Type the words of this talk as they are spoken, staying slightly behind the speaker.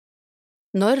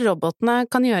Når robotene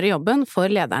kan gjøre jobben,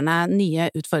 får lederne nye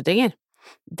utfordringer.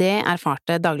 Det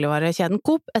erfarte dagligvarekjeden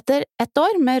Coop etter 1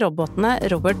 år med robotene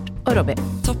Robert og Robbie.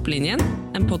 Topplinjen,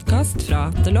 en podcast fra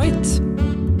Deloitte.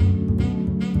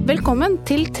 Velkommen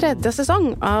til 3.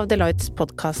 sesong av Deloittes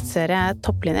podcastserie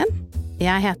Topplinjen.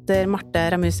 Jeg heter Marte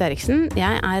Ramus Eriksen,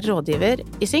 jeg er rådgiver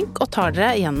i Sync og tar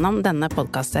dere gjennom denne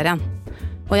podcastserien.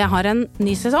 Og jeg har en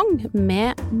ny sesong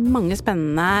med mange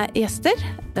spennende gjester,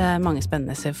 mange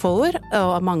spennende CFO-er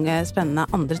og mange spennende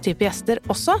andre typer gjester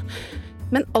også.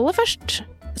 Men aller først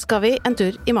skal vi en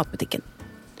tur i matbutikken.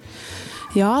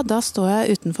 Ja, da står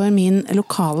jeg utenfor min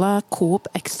lokale Coop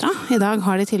Extra. I dag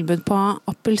har de tilbud på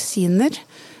appelsiner,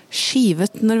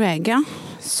 skivet Norvegia,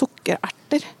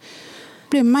 sukkererter.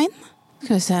 Bli med meg inn.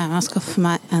 Skal vi se, jeg skaffer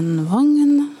meg en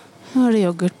vogn. Nå har det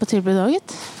yoghurt på tilbud også,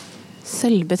 gitt.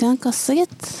 Selvbetjent kasse,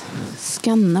 gitt.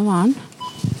 Skanne varen.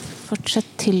 Fortsett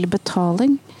til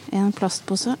betaling. En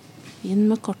plastpose. Inn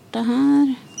med kortet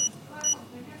her.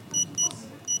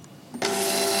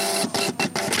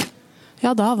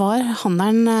 Ja, da var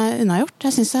handelen unnagjort.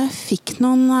 Jeg synes jeg fikk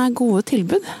noen gode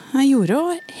tilbud. Jeg gjorde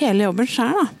jo hele jobben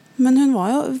selv da. Men hun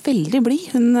var jo veldig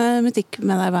blid, hun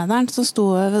butikkmedarbeideren som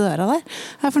sto ved døra der.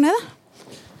 Er jeg fornøyd?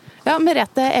 Ja,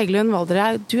 Merete Egelund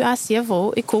Valderhaug, du er CFO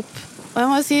i Coop. Og jeg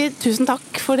må si tusen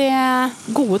takk for de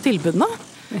gode tilbudene.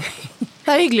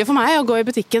 Det er hyggelig for meg å gå i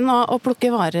butikken og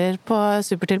plukke varer på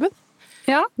supertilbud.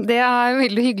 Ja, det er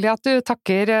veldig hyggelig at du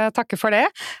takker for det.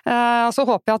 Og så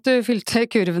håper jeg at du fylte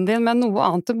kurven din med noe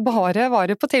annet enn bare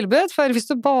varer på tilbud. For hvis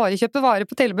du bare kjøper varer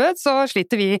på tilbud, så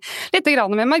sliter vi litt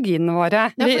grann med marginene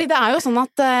våre. Ja, fordi det er jo sånn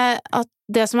at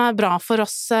det som er bra for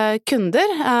oss kunder,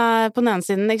 på den ene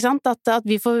siden, ikke sant? At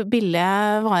vi får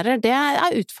billige varer, det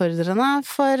er utfordrende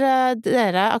for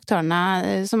dere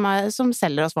aktørene som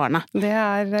selger oss varene. Det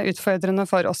er utfordrende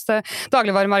for oss.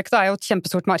 Dagligvaremarkedet er jo et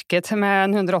kjempestort marked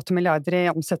med 108 milliarder i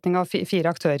omsetning av 4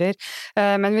 aktører.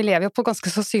 Men vi lever jo på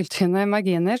ganske så syltynne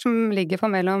marginer som ligger på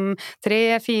mellom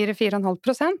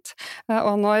 3-4,5%.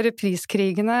 Og når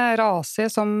priskrigene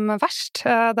raser som verst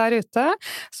der ute,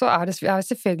 så er vi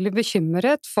selvfølgelig bekymret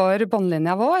for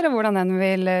båndlinja vår og hvordan den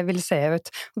vil se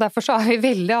ut. Og derfor så er vi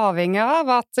veldig avhengig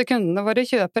av at kundene våre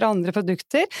kjøper andre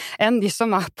produkter enn de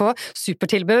som er på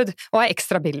supertilbud og er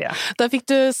ekstra billige. Da fikk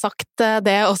du sagt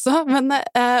det også, men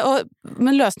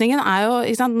løsningen er jo,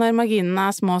 ikke sant, når marginene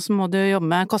er små så må du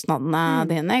jobbe med kostnadene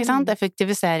dine, ikke sant?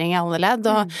 Effektivisering i alle ledd,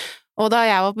 og da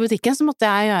jeg var på butikken så måtte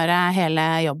jeg gjøre hele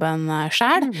jobben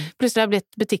selv. Plutselig har jeg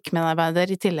blitt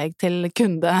butikkmedarbeider i tillegg til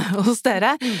kunde hos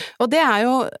dere. Og det er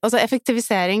jo, altså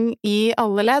effektivisering i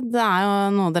alle ledd, det er jo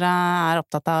noe dere er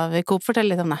opptatt av i Coop. Fortell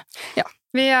litt om det. Ja.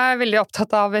 Vi er veldig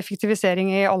opptatt av effektivisering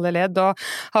i alle ledd og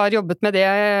har jobbet med det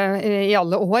i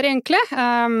alle år egentlig.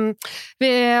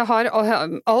 Vi har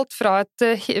alt fra et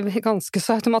ganske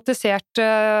så automatisert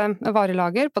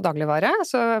varelager på dagligvare,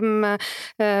 som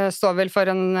står vel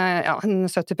for en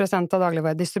 70% av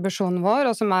dagligvaredistribusjonen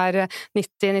vår, og som er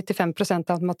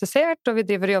 90-95% automatisert, og vi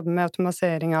driver og jobber med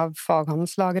automatisering av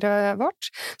faghandelslageret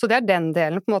vårt. Så det er den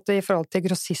delen på en måte i forhold til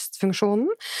grossistfunksjonen.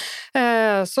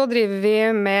 Så driver vi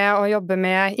med å jobbe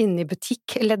med inne i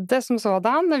butikkleddet som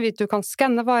sådan. Du kan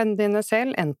skanne varene dine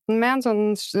selv, enten med en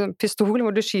sånn pistol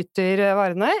hvor du skyter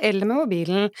varene, eller med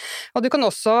mobilen. Og du kan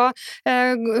også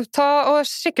ta og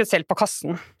sjekke ut selv på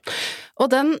kassen.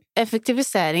 Og den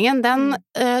effektiviseringen, den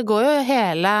går jo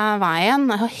hele veien,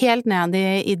 helt ned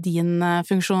i din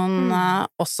funksjon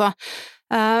også.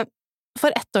 For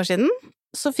 1 år siden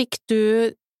så fikk du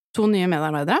 2 nye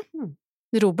medarbeidere,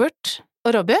 Robert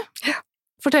og Robbie. Ja.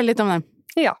 Fortell litt om dem.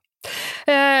 Ja.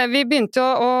 Vi begynte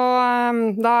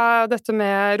jo da dette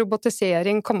med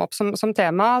robotisering kom opp som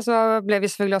tema, så ble vi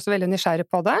selvfølgelig også veldig nysgjerrige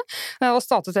på det, og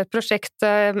startet et prosjekt,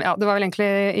 det var vel egentlig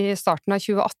i starten av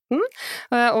 2018,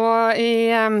 og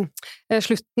i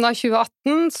slutten av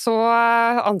 2018 så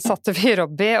ansatte vi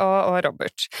Robbie og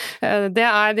Robert. Det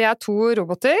er 2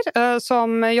 roboter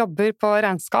som jobber på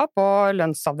regnskap og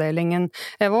lønnsavdelingen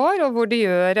vår, og hvor de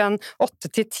gjør en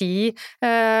 8-10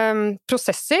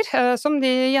 prosesser som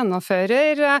de gjennomfører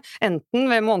enten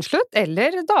ved månedsslutt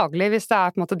eller daglig, hvis det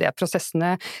er på en måte det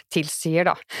prosessene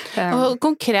tilsier da. Og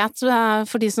konkret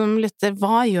for de som lytter,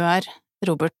 hva gjør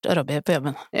Robert og Robbie på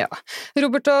jobben? Ja,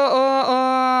 Robert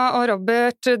og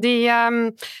Robert, de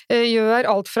gjør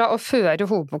alt fra å føre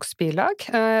hovedboksbilag,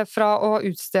 fra å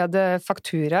utstede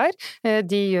fakturaer,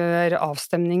 de gjør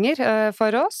avstemninger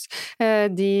for oss,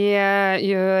 de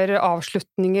gjør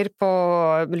avslutninger på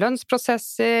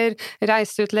lønnsprosesser,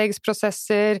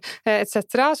 reiseutleggsprosesser, etc.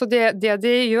 Så det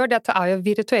de gjør, dette er jo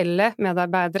virtuelle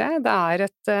medarbeidere, det er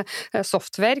et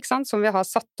software, ikke sant, som vi har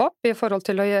satt opp i forhold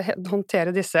til å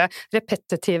håndtere disse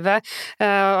repetitive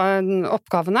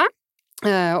oppgavene.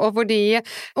 Og hvor de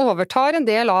overtar en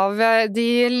del av de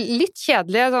litt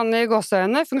kjedelige sånn i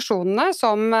gåseøyne funksjonene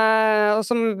som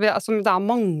det er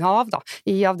mange av da,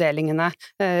 i avdelingene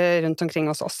rundt omkring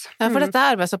hos oss. Ja, for dette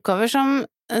er arbeidsoppgaver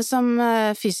som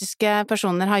fysiske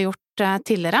personer har gjort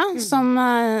tidligere,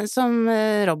 som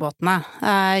robotene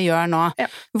gjør nå. Ja.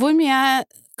 Hvor mye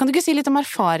Kan du ikke si litt om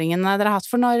erfaringene dere har hatt?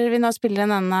 For når vi nå spiller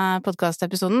inn denne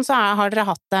podcast-episoden, så har dere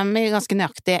hatt dem i ganske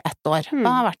nøyaktig 1 år.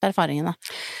 Hva har vært erfaringene?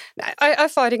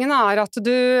 Erfaringene er at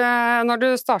når du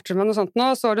starter med noe sånt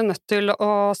nå, så er du nødt til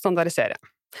å standardisere.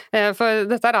 For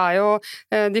dette er jo,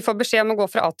 de får beskjed om å gå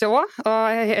fra A til Å,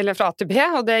 eller fra A til B,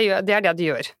 og det er det de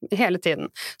gjør hele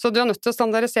tiden. Så du er nødt til å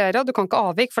standardisere, og du kan ikke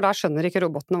avvike, for der skjønner ikke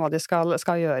robotene hva de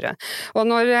skal gjøre. Og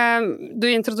når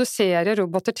du introduserer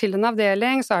roboter til en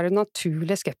avdeling, så er det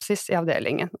naturlig skepsis i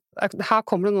avdelingen. Her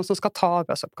kommer det noen som skal ta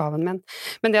arbeidsoppgaven min.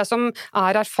 Men det som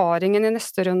er erfaringen i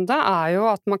neste runde, er jo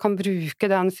at man kan bruke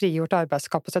den frigjorte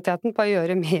arbeidskapasiteten på å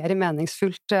gjøre mer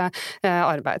meningsfullt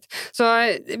arbeid. Så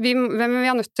vi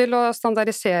er nødt til å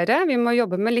standardisere, vi må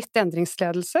jobbe med litt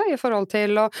endringsledelse i forhold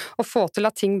til å få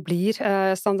til at ting blir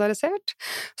standardisert.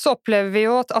 Så opplever vi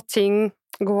jo at ting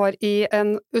går i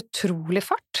en utrolig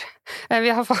fart. Vi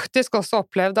har faktisk også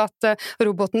opplevd at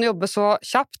roboten jobber så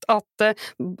kjapt at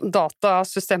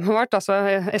datasystemet vårt, altså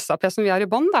SAP som vi har i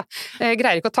bånd,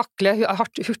 greier ikke å takle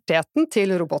hurtigheten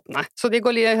til robotene. Så de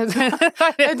går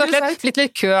rett og slett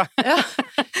litt kø. Ja.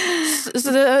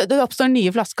 Så det oppstår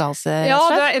nye flaskehalser? Ja,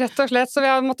 det er rett og slett. Så vi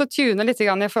har måttet tune litt i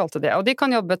forhold til det. Og de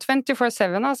kan jobbe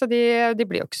 24/7, altså de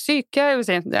blir jo ikke syke, jeg vil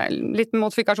si, det er litt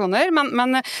modifikasjoner,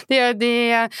 men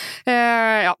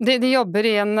de jobber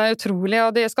i en utrolig,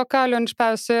 og de skal ikke ha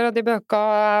lunsjpauser, og de bør ikke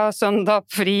ha søndag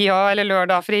fri, eller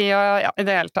lørdag fri, og i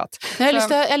det hele tatt. Jeg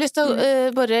har lyst til å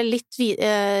bore litt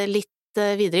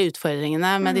videre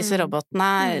utfordringene med disse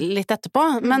robotene litt etterpå,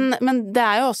 men det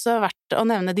er jo også verdt å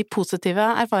nevne de positive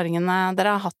erfaringene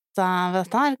dere har hatt ved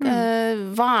dette her.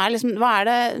 Hva er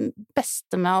det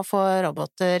beste med å få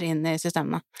roboter inn i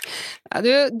systemene? For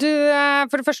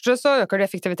det første så øker det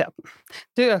effektiviteten.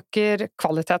 Du øker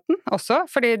kvaliteten også,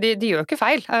 fordi de gjør ikke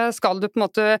feil. Skal du på en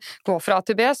måte gå fra A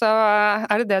til B, så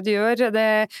er det du gjør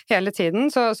det hele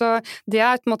tiden. Så det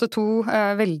er på en måte 2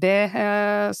 veldig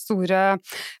store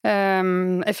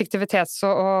effektivitets-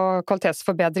 og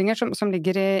kvalitetsforbedringer som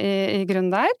ligger i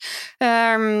grunnen der.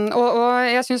 Og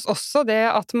jeg synes også det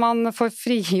at man får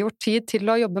frigjort tid til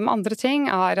å jobbe med andre ting,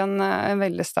 er en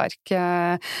veldig sterk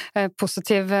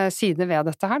positiv side ved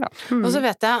dette her, da. Og så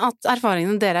vet jeg at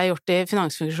erfaringene dere har gjort i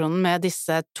finansfunksjonen med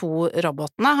disse 2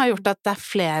 robotene, har gjort at det er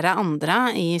flere andre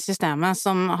i systemet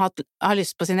som har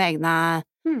lyst på sine egne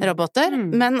roboter,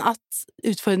 men at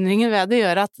utfordringen ved det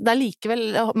gjør at det er likevel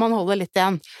man holder litt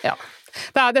igjen. Ja.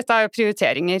 Dette er jo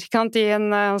prioriteringer, i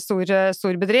en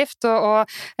stor bedrift, og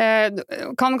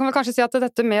kan vi kanskje si at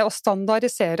dette med å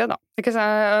standardisere, da,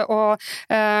 og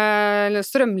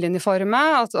strømlinjeforme,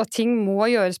 at ting må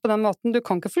gjøres på den måten. Du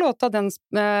kan ikke få lov til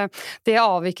det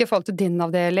avviket i forhold til din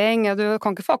avdeling, du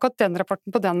kan ikke få akkurat den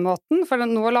rapporten på den måten, for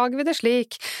nå lager vi det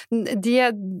slik.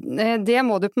 Det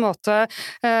må du på en måte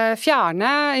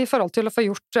fjerne i forhold til å få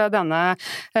gjort denne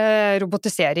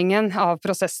robotiseringen av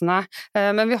prosessene.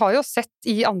 Men vi har jo sett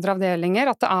i andre avdelinger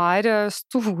at det er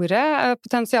store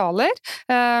potensialer,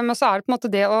 men så er det på en måte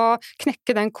det å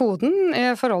knekke den koden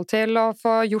i forhold til å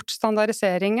få gjort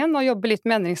standardiseringen og jobbe litt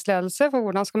med endringsledelse, for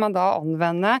hvordan skal man da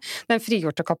anvende den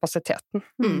frigjorte kapasiteten.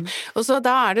 Og så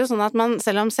da er det jo sånn at man,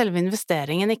 selv om selve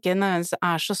investeringen ikke nødvendigvis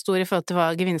er så stor i forhold til hva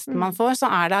gevinsten man får,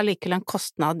 så er det allikevel en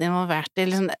kostnad involvert i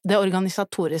det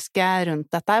organisatoriske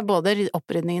rundt dette, både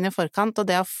opprydningen i forkant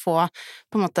og det å få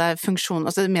på en måte funksjon,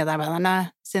 altså medarbeiderne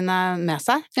sine med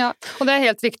seg. Ja, og det er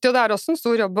helt riktig, og det er også en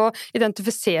stor jobb å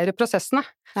identifisere prosessene.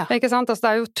 Ja. Ikke sant? Altså, det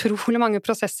er jo utrolig mange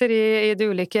prosesser i de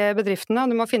ulike bedriftene,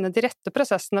 og du må finne de rette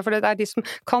prosessene, for det er de som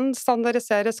kan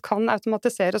standardiseres, kan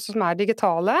automatiseres, og som er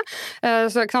digitale,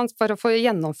 for å få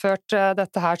gjennomført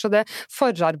dette her. Så det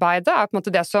forarbeidet er på en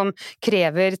måte det som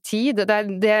krever tid. Det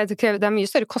er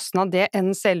mye større kostnad det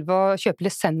enn selve å kjøpe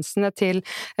lisensene til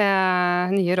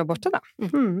nye roboter, da.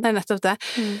 Det er nettopp det.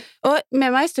 Og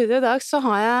med meg i studio i dag så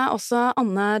har jeg også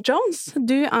Anne Jones.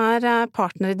 Du er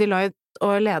partner i Deloitte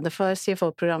og leder for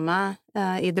CFO-programmet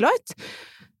i Deloitte.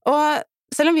 Og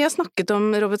selv om vi har snakket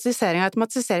om robotisering og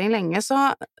automatisering lenge,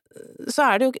 så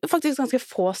er det jo faktisk ganske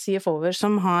få CFO-er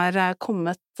som har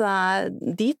kommet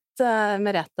dit.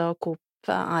 Merete og Co.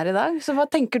 I dag. Så hva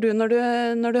tenker du når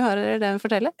du hører det hun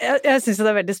forteller? Jeg synes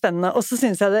det veldig spennende, og så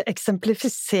synes jeg det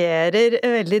eksemplifiserer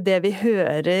veldig det vi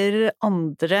hører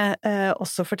andre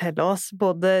også fortelle oss,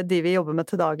 både de vi jobber med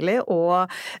til daglig, og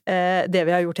det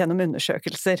vi har gjort gjennom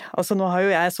undersøkelser. Altså nå har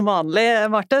jo jeg som vanlig,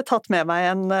 Marte, tatt med meg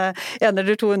en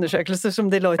eller to undersøkelser som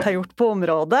Deloitte har gjort på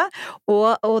området,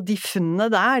 og de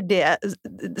funnene der,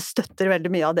 det støtter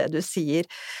veldig mye av det du sier.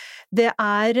 Det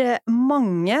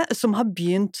mange som har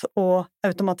begynt å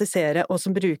automatisere og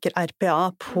som bruker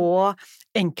RPA på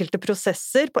enkelte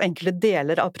prosesser, på enkelte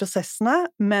deler av prosessene,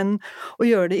 men å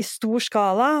gjøre det i stor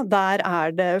skala,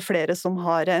 der det flere som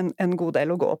har en god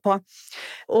del å gå på.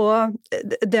 Og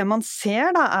det man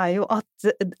ser da jo at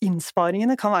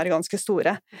innsparingene kan være ganske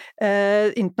store.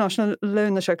 Internasjonale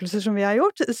undersøkelser som vi har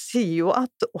gjort, sier jo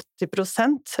at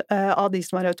 80% av de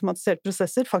som har automatisert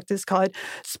prosesser faktisk har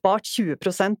spart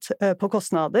 20% på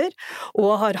kostnader,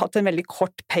 og har hatt en veldig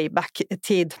kort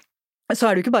payback-tid. Så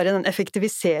det jo ikke bare den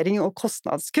effektivisering og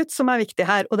kostnadskutt som viktig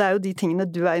her, og det jo de tingene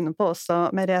du inne på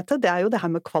også, Merete, det jo det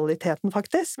her med kvaliteten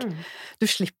faktisk. Du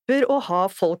slipper å ha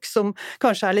folk som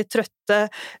kanskje litt trøtte,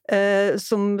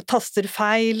 som taster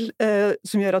feil,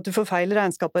 som gjør at du får feil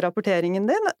regnskap og rapporteringen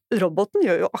din. Roboten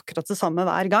gjør jo akkurat det samme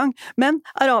hver gang, men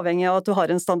avhengig av at du har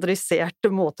en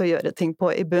standardisert måte å gjøre ting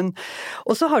på i bunn.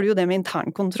 Og så har du jo det med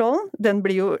internkontrollen. Den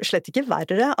blir jo slett ikke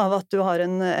verre av at du har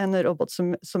en robot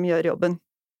som gjør jobben.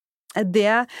 Det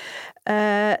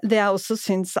jeg også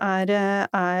synes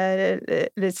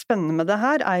litt spennende med det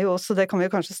her, jo også, det kan vi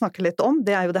jo kanskje snakke litt om,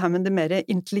 det jo det her med det mer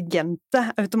intelligente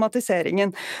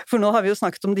automatiseringen. For nå har vi jo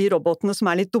snakket om de robotene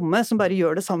som litt dumme, som bare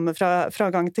gjør det samme fra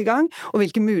gang til gang, og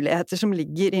hvilke muligheter som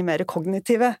ligger i mer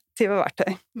kognitive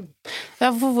verktøy.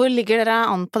 Ja, hvor ligger dere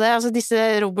an på det? Altså disse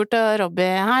Robert og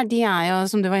Robbie her, de jo,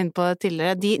 som du var inne på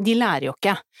tidligere, de lærer jo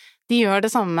ikke. De gjør det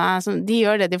samme, de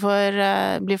gjør det de får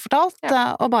bli fortalt,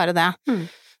 og bare det.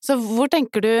 Så hvor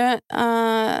tenker du,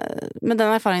 med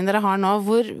den erfaringen dere har nå,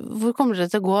 hvor kommer dere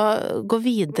til å gå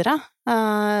videre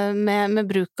med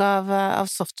bruk av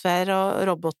software og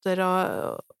roboter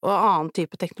og annen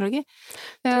type teknologi?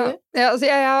 Altså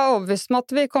jeg overbevist om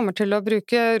at vi kommer til å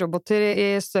bruke roboter i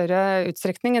større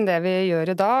utstrekning enn det vi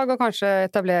gjør i dag, og kanskje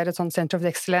etablere et sånt Center of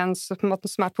Excellence, som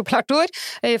et populært ord,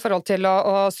 i forhold til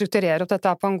å strukturere opp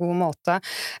dette på en god måte.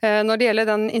 Når det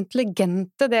gjelder den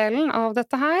intelligente delen av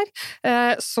dette her,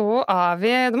 så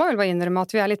det må vel bare innrømme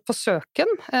at vi litt på søken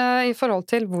i forhold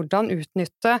til hvordan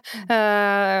utnytte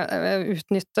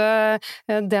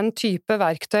den type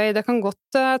verktøy. Det kan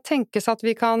godt tenkes at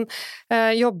vi kan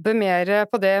jobbe mer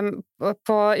på det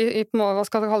hva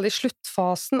skal jeg kalle det, i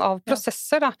sluttfasen av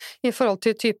prosesser, da, i forhold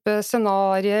til type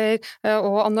scenarier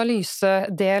og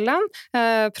analysedelen,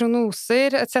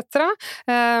 prognoser, etc.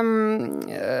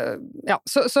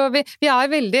 Så vi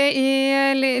veldig i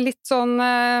litt sånn,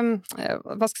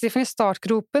 hva skal jeg si, for i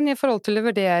startgropen i forhold til å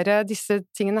vurdere disse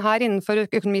tingene her innenfor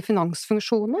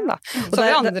økonomi-finansfunksjonen, da. Så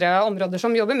det andre områder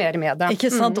som jobber mer med det.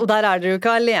 Ikke sant, og der dere jo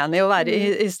ikke alene i å være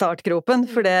i startgropen,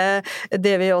 for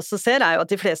det vi også ser jo at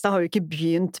de fleste har jo ikke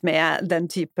begynt med den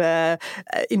type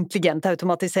intelligent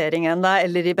automatisering enda,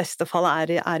 eller i beste fall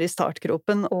i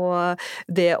startgropen, og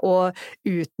det å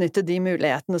utnytte de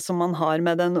mulighetene som man har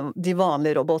med de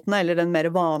vanlige robotene, eller den mer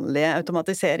vanlige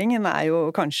automatiseringen, jo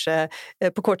kanskje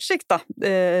på kort sikt da,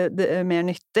 mer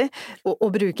nyttig.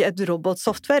 Å bruke et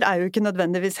robotsoftware jo ikke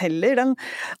nødvendigvis heller den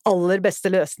aller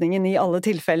beste løsningen i alle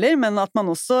tilfeller, men at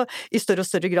man også i større og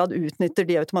større grad utnytter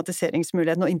de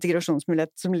automatiseringsmulighetene og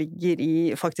integrasjonsmulighetene som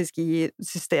ligger faktisk i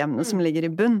systemene som ligger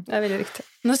i bunn. Det veldig riktig.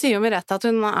 Nå sier jo Merete at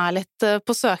hun litt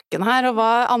på søken her, og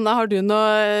Anne, har du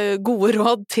noen gode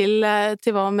råd til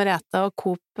hva Merete og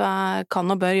Coop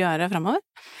kan og bør gjøre fremover?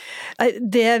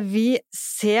 Det vi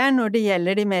ser når det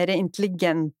gjelder de mer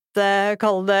intelligente,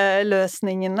 kall det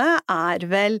løsningene,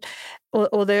 vel,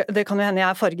 og det kan jo hende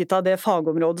jeg farget av det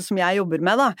fagområdet som jeg jobber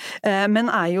med da, men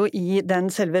jo i den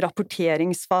selve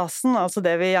rapporteringsfasen, altså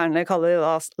det vi gjerne kaller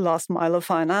last mile of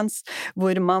finance,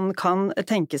 hvor man kan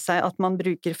tenke seg at man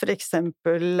bruker for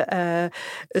eksempel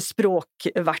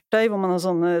språkverktøy, hvor man har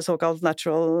sånne såkalt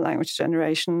natural language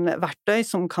generation verktøy,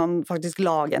 som kan faktisk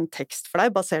lage en tekst for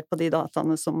deg, basert på de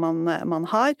dataene som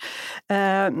man har.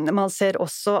 Man ser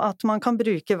også at man kan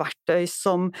bruke verktøy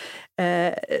som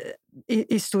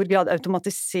i stor grad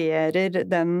automatiserer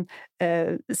den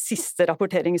siste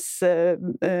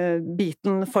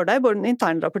rapporteringsbiten for deg, både den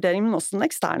interne rapporteringen, men også den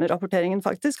eksterne rapporteringen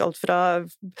faktisk, alt fra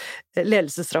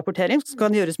ledelsesrapportering, som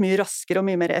kan gjøres mye raskere og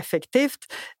mye mer effektivt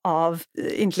av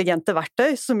intelligente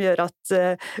verktøy, som gjør at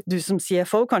du som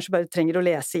CFO kanskje bare trenger å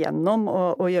lese igjennom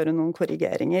og gjøre noen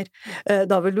korrigeringer.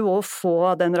 Da vil du også få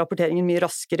den rapporteringen mye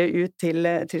raskere ut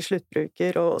til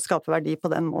sluttbruker og skape verdi på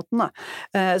den måten. Da.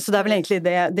 Så det vel egentlig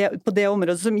det på det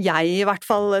området som jeg i hvert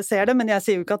fall ser det, men jeg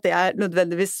sier jo ikke at det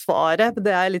nødvendigvis svaret,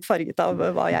 det litt farget av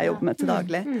hva jeg jobber med til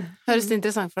daglig. Høres det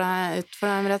interessant for deg ut for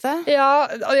deg, Merete? Ja,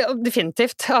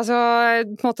 definitivt. Altså,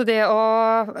 på en måte det å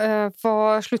få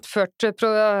sluttført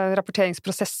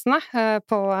rapporteringsprosessene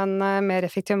på en mer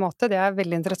effektiv måte, det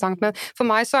veldig interessant. Men for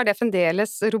meg så det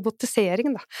fremdeles robotisering,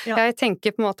 da. Ja. Jeg tenker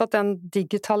på en måte at den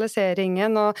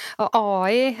digitaliseringen og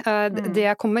AI,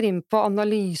 det kommer inn på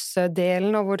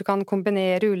analysedelen, og hvor du kan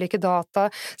kombinere ulike data,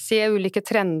 se ulike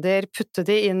trender, putte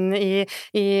de inn i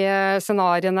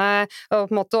scenariene, og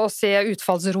på en måte å se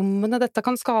utfallsrommene dette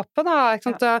kan skape, da.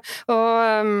 Ikke sant?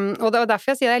 Og det derfor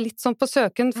jeg sier litt sånn på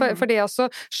søken, for det å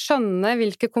skjønne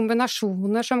hvilke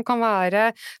kombinasjoner som kan være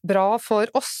bra for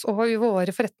oss og i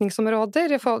våre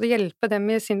forretningsområder, for å hjelpe dem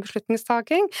i sin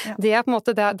beslutningstaking. Det på en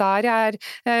måte der jeg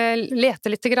leter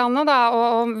litt grann, da,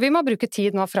 og vi må bruke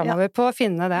tid nå fremover på å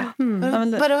finne det.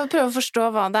 Bare å prøve å forstå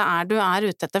hva det du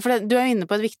ute etter, for du inne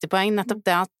på et viktig poeng, nettopp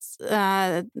det at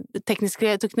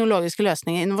teknologiske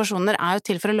løsninger, innovasjoner jo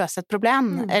til for å løse et problem,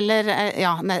 eller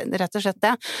ja, rett og slett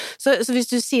det. Så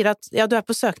hvis du sier at ja, du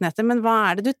på søken etter, men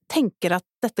hva det du tenker at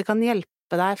dette kan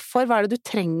hjelpe deg for? Hva det du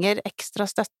trenger ekstra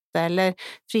støtte eller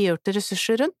frigjorte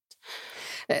ressurser rundt?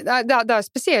 Det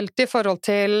spesielt i forhold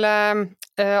til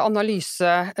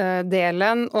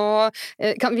analysedelen, og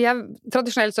vi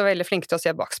tradisjonelt så veldig flinke til å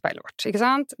se bak speilet vårt, ikke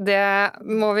sant? Det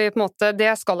må vi på en måte,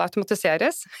 det skal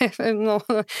automatiseres,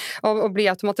 og bli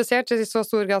automatisert i så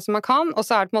stor grad som man kan, og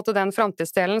så det på en måte den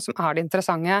fremtidsdelen som det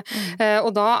interessante,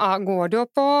 og da går det jo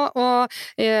på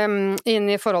inn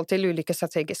i forhold til ulike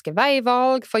strategiske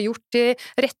veivalg, få gjort de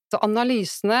rette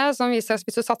analysene, som viser at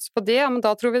hvis du satser på det, ja, men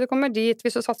da tror vi det kommer dit,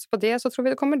 hvis du satser på det, så tror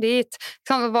vi det kommer dit.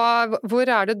 Hvor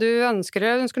det du ønsker? Du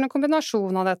ønsker en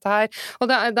kombinasjon av dette her. Og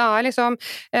det liksom,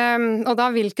 og da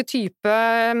hvilke type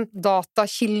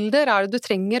datakilder det du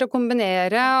trenger å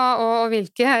kombinere, og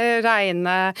hvilke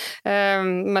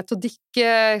regnemetodikk,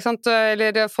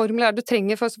 eller formler du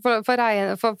trenger for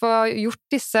å gjort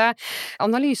disse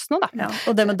analysene, da. Ja,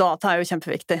 og det med data jo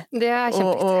kjempeviktig. Det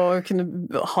kjempeviktig. Og kunne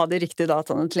ha de riktige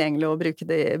dataene tilgjengelig, og bruke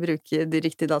de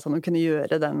riktige dataene, og kunne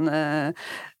gjøre den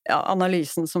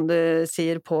analysen, som du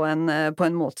sier, på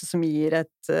en måte som gir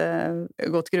et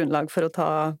godt grunnlag for å ta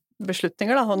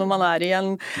beslutninger, da. Og når man i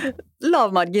en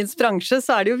lavmarginsbransje,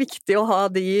 så det jo viktig å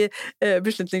ha de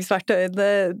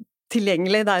beslutningsverktøyene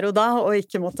tilgjengelig der og da, og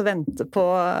ikke måtte vente på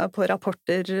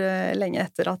rapporter lenge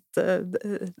etter at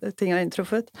ting har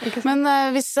inntruffet. Men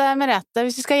hvis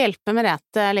vi skal hjelpe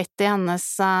Merete litt i hennes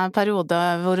periode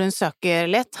hvor hun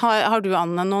søker litt, har du,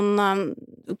 Anne,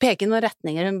 peker noen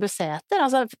retninger hun bør se etter?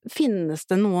 Altså, finnes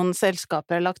det noen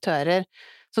selskaper eller aktører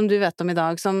som du vet om i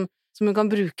dag, som hun kan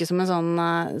bruke som en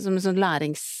sånn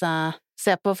lærings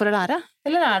se på for å lære?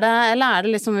 Eller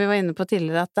det litt som vi var inne på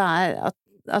tidligere,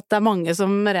 at det mange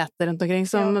som Merete rundt omkring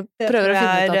som prøver å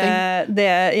finne ut av ting?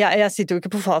 Jeg sitter jo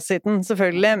ikke på fasiten,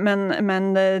 selvfølgelig, men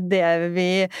det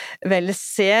vi vel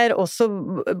ser, også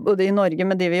både i Norge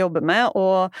med de vi jobber med,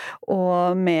 og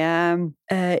med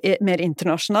mer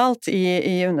internasjonalt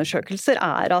i undersøkelser,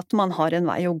 at man har en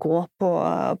vei å gå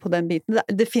på den biten.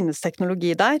 Det finnes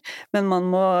teknologi der, men man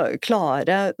må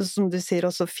klare, som du sier,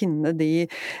 også finne de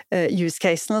use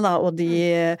casene, da, og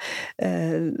de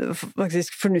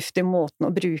faktisk fornuftige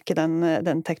måtene å bruke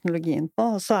den teknologien på.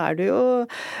 Og så det jo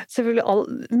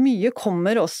selvfølgelig mye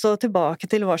kommer også tilbake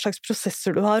til hva slags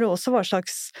prosesser du har, og også hva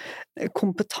slags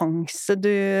kompetanse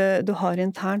du har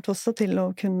internt også til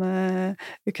å kunne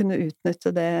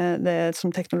utnytte det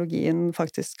som teknologien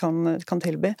faktisk kan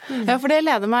tilby. Ja, for det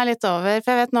leder meg litt over,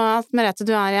 for jeg vet nå at Merete,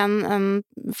 du i en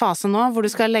fase nå hvor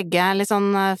du skal legge litt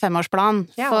sånn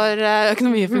 5-årsplan for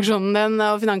økonomifunksjonen din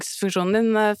og finansfunksjonen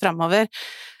din fremover.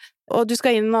 Og du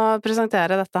skal inn og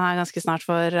presentere dette her ganske snart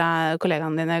for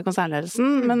kollegaene dine i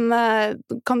konsernledelsen, men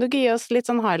kan du ikke gi oss litt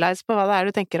sånn highlights på hva det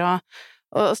du tenker å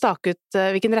stake ut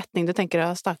hvilken retning du tenker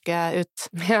å stake ut?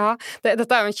 Ja,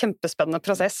 dette jo en kjempespennende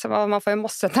prosess, og man får jo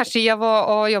masse energi av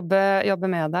å jobbe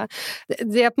med det.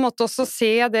 Det på en måte også å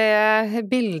se det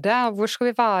bildet av hvor skal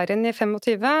vi være inn i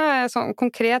 25, sånn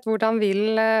konkret, hvordan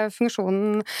vil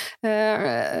funksjonen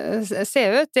se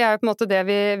ut, det jo på en måte det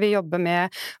vi jobber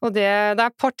med, og det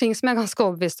et par ting som jeg ganske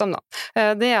overbevist om da.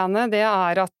 Det ene, det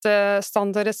at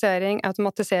standardisering,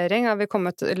 automatisering har vi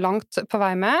kommet langt på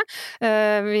vei med.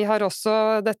 Vi har også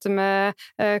dette med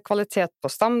kvalitet på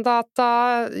stamdata,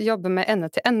 jobbe med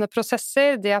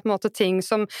ende-til-ende-prosesser, det på en måte ting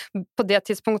som på det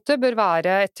tidspunktet bør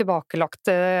være et tilbakelagt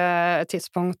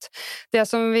tidspunkt. Det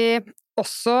som vi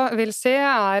også vil se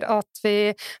at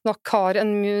vi nok har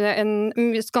en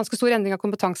ganske stor endring av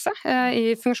kompetanse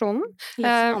i funksjonen.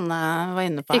 Litt som Anne var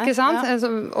inne på her. Ikke sant? Ja.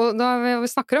 Og da vi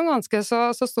snakker om ganske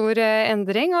så stor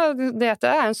endring, og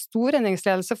dette en stor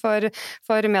endringsledelse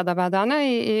for medarbeiderne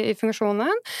i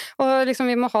funksjonen. Og liksom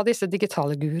vi må ha disse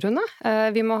digitale guruene,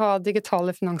 vi må ha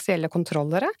digitale finansielle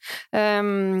kontrollere,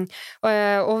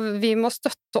 og vi må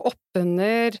støtte opp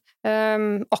under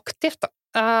aktivt da.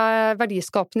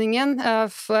 Verdiskapningen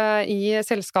i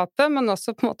selskapet, men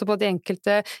også på en måte på de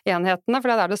enkelte enhetene,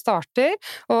 for det der det starter,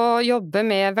 og jobbe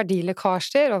med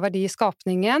verdilekkasjer og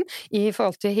verdiskapningen i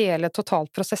forhold til hele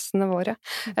totalprosessene våre.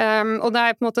 Og det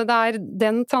på en måte det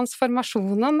den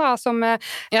transformasjonen da, som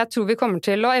jeg tror vi kommer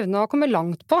til å evne å komme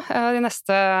langt på de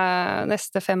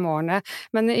neste 5 årene.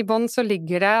 Men i bånn så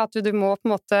ligger det at du må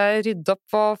på en måte rydde opp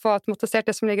og få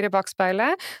automatisert det som ligger i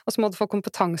bakspeilet, og så må du få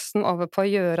kompetansen over på å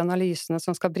gjøre analysene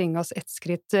som skal bringe oss et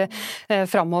skritt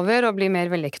fremover og bli mer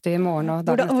vellykket i morgen.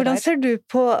 Og hvordan ser du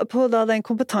på da den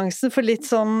kompetansen, for litt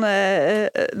sånn,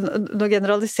 nå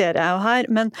generaliserer jeg jo her,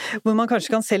 men hvor man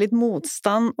kanskje kan se litt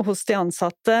motstand hos de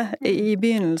ansatte i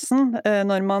begynnelsen,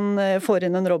 når man får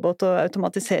inn en robot og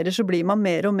automatiserer, så blir man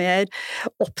mer og mer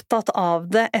opptatt av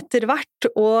det etter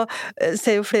hvert, og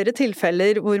ser jo flere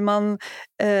tilfeller hvor man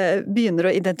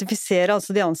begynner å identifisere, altså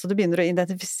de ansatte begynner å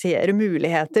identifisere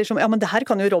muligheter som, ja, men det her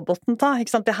kan jo roboten ta,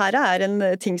 ikke sant? Det her en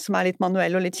ting som litt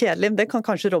manuell og litt kjedelig, det kan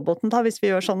kanskje roboten ta hvis vi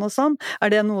gjør sånn og sånn.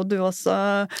 Det noe du også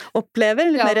opplever?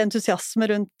 Litt mer entusiasme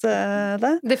rundt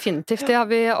det? Definitivt, det har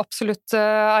vi absolutt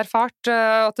erfart,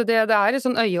 at det litt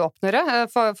sånn øyeåpnere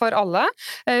for alle,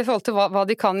 i forhold til hva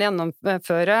de kan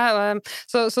gjennomføre.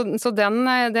 Så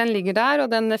den ligger der,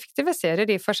 og den effektiviserer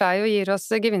i for seg og gir oss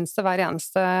gevinster hver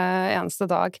eneste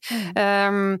dag.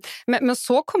 Men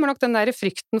så kommer nok den der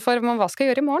frykten for hva skal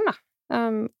jeg gjøre i morgen da?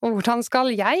 Og hvordan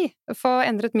skal jeg få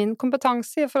endret min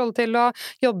kompetanse i forhold til å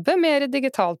jobbe mer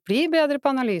digitalt, bli bedre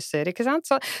på analyser, ikke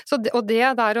sant? Og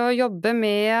det der å jobbe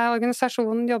med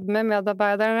organisasjonen, jobbe med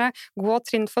medarbeiderne, gå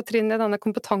trinn for trinn i denne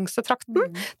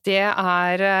kompetansetrakten, det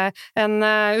en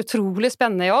utrolig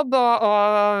spennende jobb,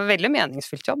 og veldig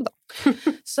meningsfylt jobb da.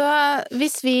 Så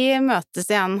hvis vi møtes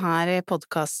igjen her i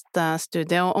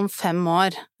podcaststudio om 5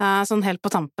 år, sånn helt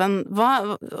på tampen,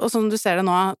 og som du ser det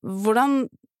nå,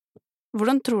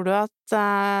 hvordan tror du at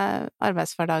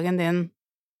arbeidshverdagen din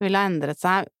vil ha endret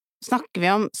seg? Snakker vi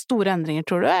om store endringer,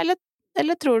 tror du?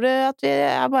 Eller tror du at vi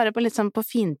bare på litt sånn på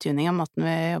fintuning av måten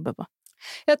vi jobber på?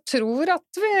 Jeg tror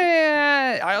at vi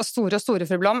store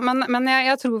friblam, men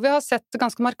jeg tror vi har sett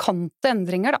ganske markante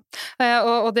endringer da.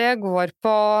 Og det går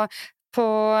på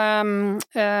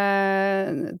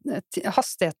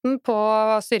hastigheten på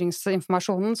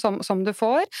styringsinformasjonen som du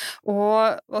får,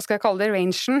 og hva skal jeg kalle det,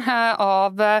 rangen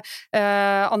av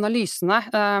analysene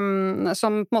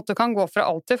som på en måte kan gå fra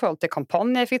alt i forhold til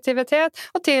kampanjeeffektivitet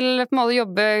og til på en måte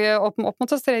jobbe opp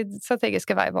mot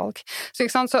strategiske veivalg.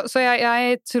 Så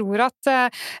jeg tror at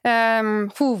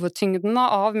hovedtyngden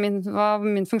av hva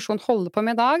min funksjon holder på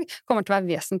med i dag kommer til å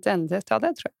være vesentlig endret. Ja,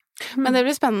 det tror jeg. Men det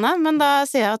blir spennende, men da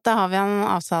sier jeg at da har vi en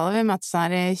avtale, vi møtes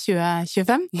her i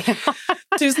 2025.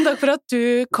 Tusen takk for at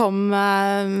du kom,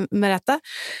 Merete.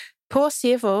 På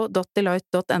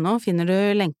cfo.deloitte.no finner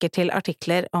du lenker til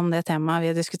artikler om det temaet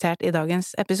vi har diskutert i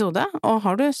dagens episode, og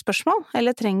har du spørsmål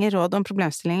eller trenger råd om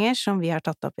problemstillinger som vi har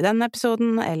tatt opp i denne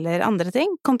episoden eller andre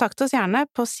ting, kontakt oss gjerne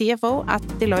på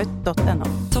cfo@deloitte.no.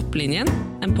 Topplinjen,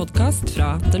 en podcast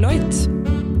fra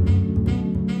Deloitte.